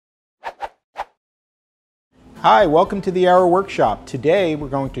Hi, welcome to the Arrow Workshop. Today we're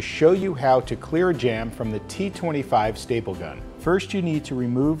going to show you how to clear a jam from the T25 staple gun. First you need to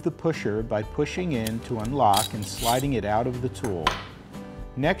remove the pusher by pushing in to unlock and sliding it out of the tool.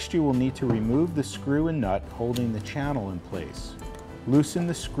 Next you will need to remove the screw and nut holding the channel in place. Loosen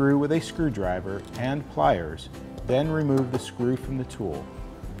the screw with a screwdriver and pliers, then remove the screw from the tool.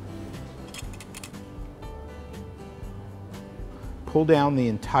 Pull down the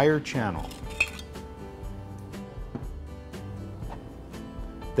entire channel.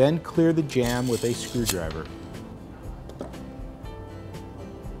 Then clear the jam with a screwdriver.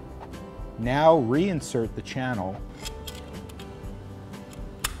 Now reinsert the channel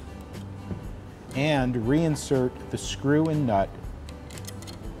and reinsert the screw and nut,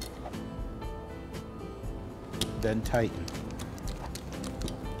 then tighten.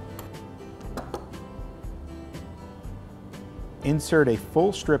 Insert a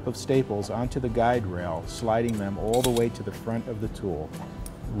full strip of staples onto the guide rail, sliding them all the way to the front of the tool.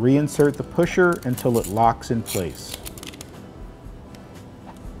 Reinsert the pusher until it locks in place.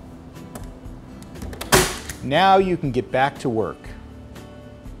 Now you can get back to work.